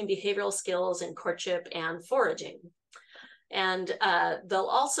links between behavioral skills and courtship and foraging. And they'll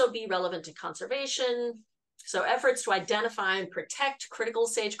also be relevant to conservation, so efforts to identify and protect critical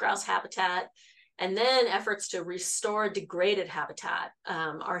sage-grouse habitat, and then efforts to restore degraded habitat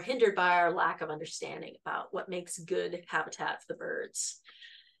are hindered by our lack of understanding about what makes good habitat for the birds.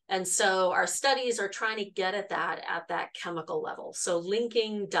 And so our studies are trying to get at that chemical level. So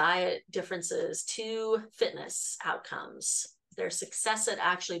linking diet differences to fitness outcomes, their success at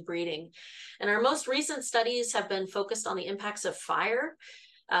actually breeding. And our most recent studies have been focused on the impacts of fire.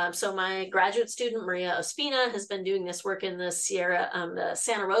 So my graduate student, Maria Ospina, has been doing this work in the the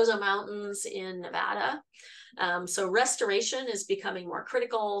Santa Rosa Mountains in Nevada. So restoration is becoming more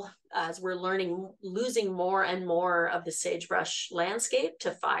critical as we're losing more and more of the sagebrush landscape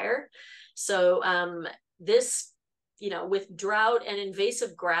to fire. So this, with drought and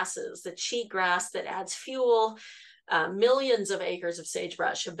invasive grasses, the cheatgrass that adds fuel, millions of acres of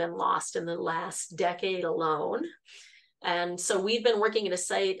sagebrush have been lost in the last decade alone. And so we've been working at a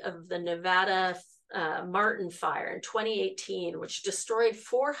site of the Nevada Martin Fire in 2018, which destroyed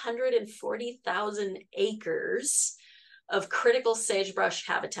 440,000 acres of critical sagebrush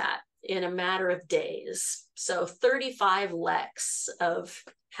habitat in a matter of days. So 35 leks of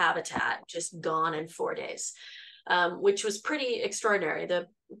habitat just gone in 4 days, which was pretty extraordinary.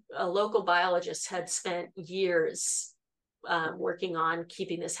 A local biologist had spent years working on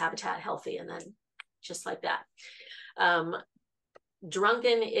keeping this habitat healthy, and then just like that.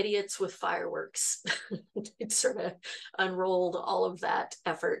 Drunken idiots with fireworks. It sort of unrolled all of that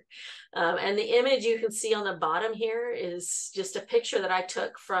effort. And the image you can see on the bottom here is just a picture that I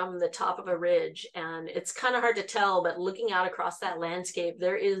took from the top of a ridge. And it's kind of hard to tell, but looking out across that landscape,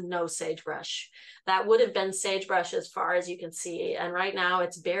 there is no sagebrush. That would have been sagebrush as far as you can see. And right now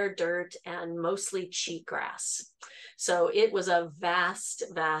it's bare dirt and mostly cheatgrass. So it was a vast,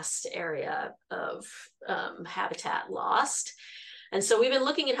 vast area of habitat lost. And so we've been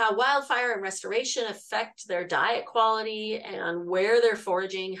looking at how wildfire and restoration affect their diet quality and where they're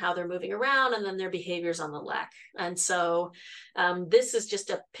foraging, how they're moving around, and then their behaviors on the lek. And so this is just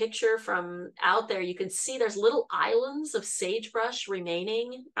a picture from out there. You can see there's little islands of sagebrush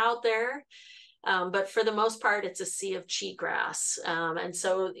remaining out there. But for the most part, it's a sea of cheatgrass. And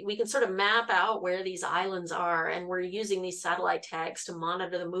so we can sort of map out where these islands are, and we're using these satellite tags to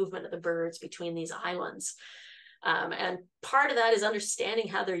monitor the movement of the birds between these islands. And part of that is understanding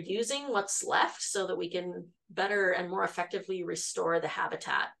how they're using what's left so that we can better and more effectively restore the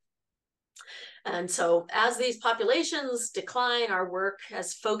habitat. And so as these populations decline, our work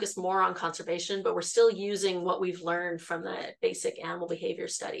has focused more on conservation, but we're still using what we've learned from the basic animal behavior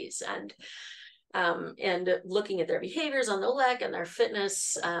studies and looking at their behaviors on the lek and their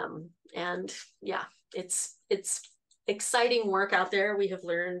fitness. And yeah, it's exciting work out there. We have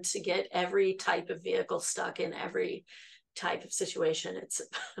learned to get every type of vehicle stuck in every type of situation.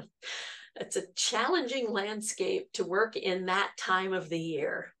 It's a challenging landscape to work in that time of the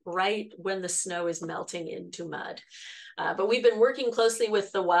year, right when the snow is melting into mud. But we've been working closely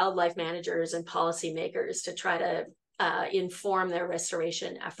with the wildlife managers and policymakers to try to inform their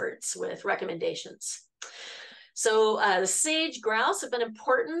restoration efforts with recommendations. So the sage-grouse have been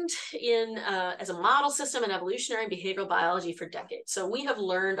important as a model system in evolutionary and behavioral biology for decades. So we have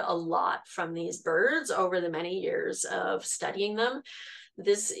learned a lot from these birds over the many years of studying them.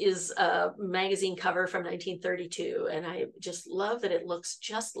 This is a magazine cover from 1932, and I just love that it looks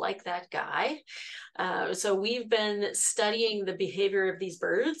just like that guy. So we've been studying the behavior of these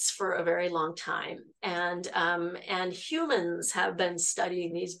birds for a very long time, and humans have been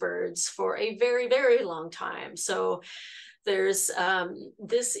studying these birds for a very, very long time. So there's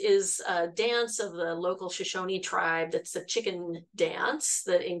this is a dance of the local Shoshone tribe. That's the chicken dance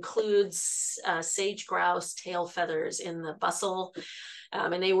that includes sage-grouse tail feathers in the bustle.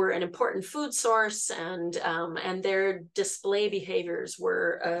 And they were an important food source, and their display behaviors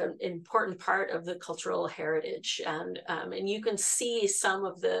were an important part of the cultural heritage. And you can see some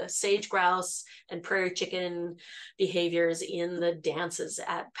of the sage-grouse and prairie chicken behaviors in the dances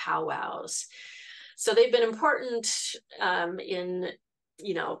at powwows. So they've been important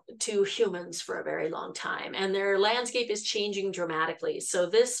to humans for a very long time, and their landscape is changing dramatically. So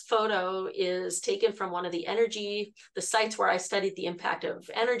this photo is taken from one of the sites where I studied the impact of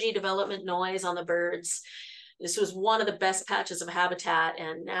energy development noise on the birds. This was one of the best patches of habitat,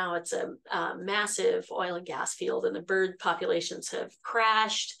 and now it's a massive oil and gas field, and the bird populations have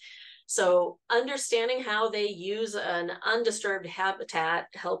crashed. So understanding how they use an undisturbed habitat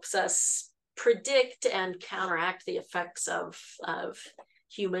helps us predict and counteract the effects of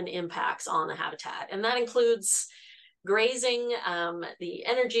human impacts on the habitat. And that includes grazing, the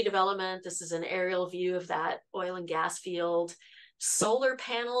energy development. This is an aerial view of that oil and gas field. Solar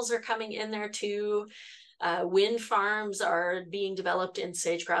panels are coming in there too. Wind farms are being developed in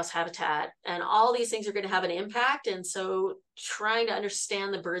sage-grouse habitat, and all these things are going to have an impact. And so trying to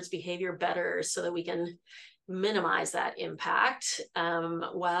understand the bird's behavior better so that we can minimize that impact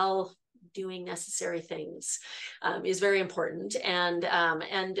while doing necessary things is very important. And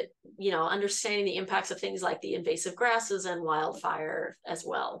understanding the impacts of things like the invasive grasses and wildfire as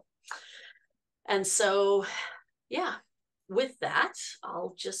well. And so, yeah, with that,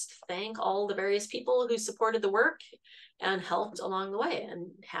 I'll just thank all the various people who supported the work and helped along the way, and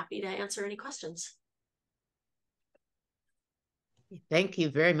happy to answer any questions. Thank you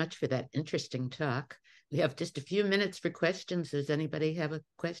very much for that interesting talk. We have just a few minutes for questions. Does anybody have a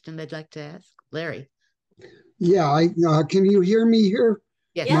question they'd like to ask? Larry. Yeah, can you hear me here?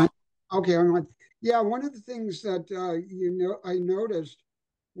 Yes. Yeah. Okay. Yeah, one of the things that I noticed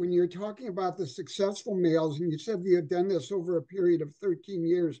when you're talking about the successful males, and you said you had done this over a period of 13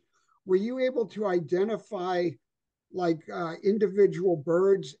 years, were you able to identify like individual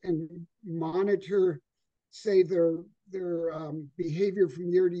birds and monitor, say, their behavior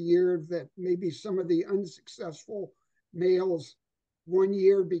from year to year, that maybe some of the unsuccessful males one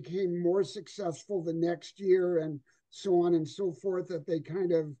year became more successful the next year, and so on and so forth, that they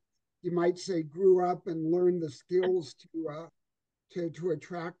kind of, you might say, grew up and learned the skills to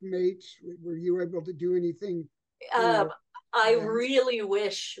attract mates? Were you able to do anything? I really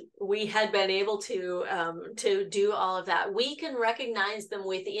wish we had been able to do all of that. We can recognize them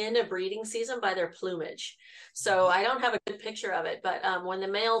within a breeding season by their plumage. So I don't have a good picture of it, but when the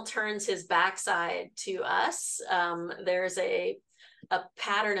male turns his backside to us, there's a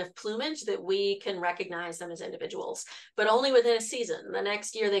pattern of plumage that we can recognize them as individuals, but only within a season. The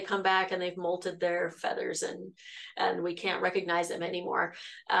next year they come back and they've molted their feathers, and we can't recognize them anymore.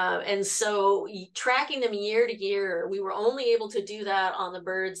 And so tracking them year to year, we were only able to do that on the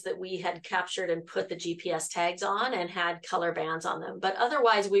birds that we had captured and put the GPS tags on and had color bands on them. But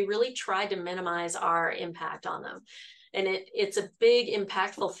otherwise, we really tried to minimize our impact on them. And it's a big,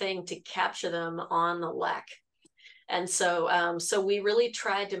 impactful thing to capture them on the lek. And so, so we really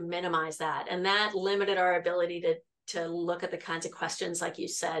tried to minimize that, and that limited our ability to look at the kinds of questions like you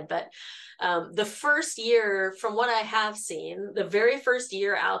said. But the first year, from what I have seen, the very first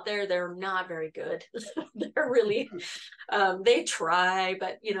year out there, they're not very good. They're really, they try,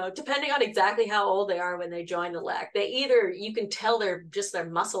 but depending on exactly how old they are when they join the lek, they either, you can tell their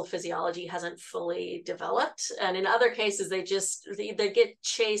muscle physiology hasn't fully developed, and in other cases they get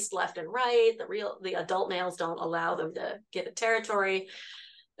chased left and right. The adult males don't allow them to get a territory.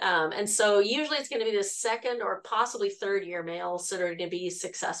 And so usually it's going to be the second or possibly third year males that are going to be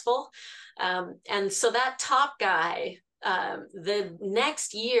successful. And so that top guy, the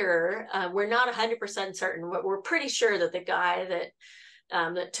next year, we're not 100% certain, but we're pretty sure that the guy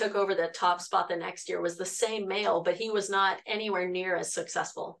that took over the top spot the next year was the same male, but he was not anywhere near as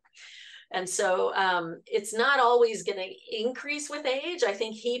successful. And so it's not always going to increase with age. I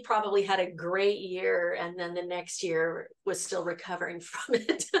think he probably had a great year, and then the next year was still recovering from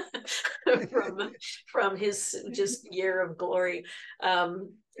it, from his just year of glory.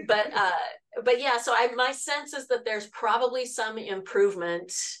 But yeah, so my sense is that there's probably some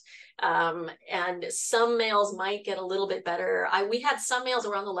improvement. And some males might get a little bit better. We had some males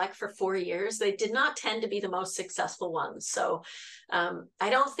who were on the lek for 4 years. They did not tend to be the most successful ones. So I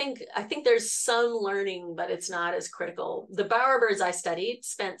think there's some learning, but it's not as critical. The bowerbirds I studied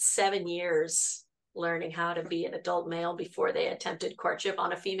spent 7 years learning how to be an adult male before they attempted courtship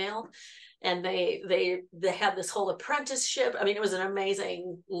on a female. And they had this whole apprenticeship. I mean, it was an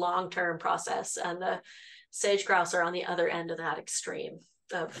amazing long-term process. And the sage-grouse are on the other end of that extreme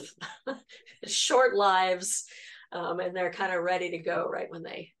of short lives, and they're kind of ready to go right when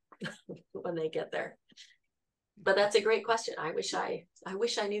they get there. But that's a great question. I wish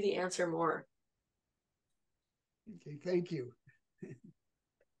I knew the answer more. Okay, thank you.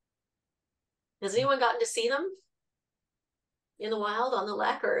 Has anyone gotten to see them in the wild, on the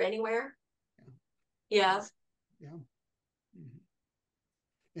lek, or anywhere? Yeah. Yeah.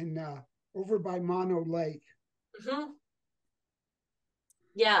 And over by Mono Lake. Mm-hmm.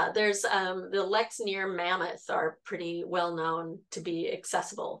 Yeah, there's the leks near Mammoth are pretty well known to be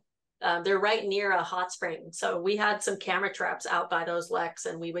accessible. They're right near a hot spring. So we had some camera traps out by those leks,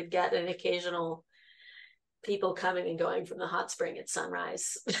 and we would get an occasional people coming and going from the hot spring at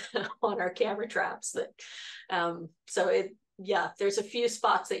sunrise on our camera traps. Yeah, there's a few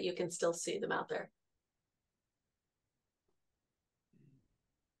spots that you can still see them out there.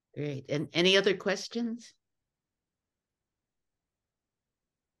 Great. And any other questions?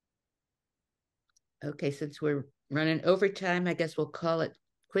 Okay, since we're running overtime, I guess we'll call it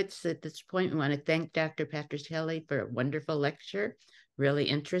quits at this point. We want to thank Dr. Patricelli for a wonderful lecture, really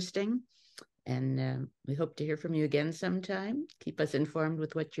interesting. And we hope to hear from you again sometime. Keep us informed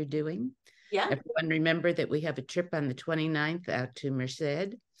with what you're doing. Yeah. Everyone remember that we have a trip on the 29th out to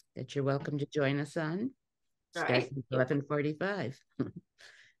Merced that you're welcome to join us on. Starting at 11:45.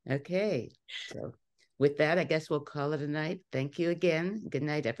 Okay, so with that, I guess we'll call it a night. Thank you again. Good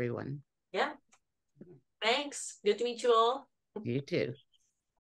night, everyone. Yeah. Thanks. Good to meet you all. You too.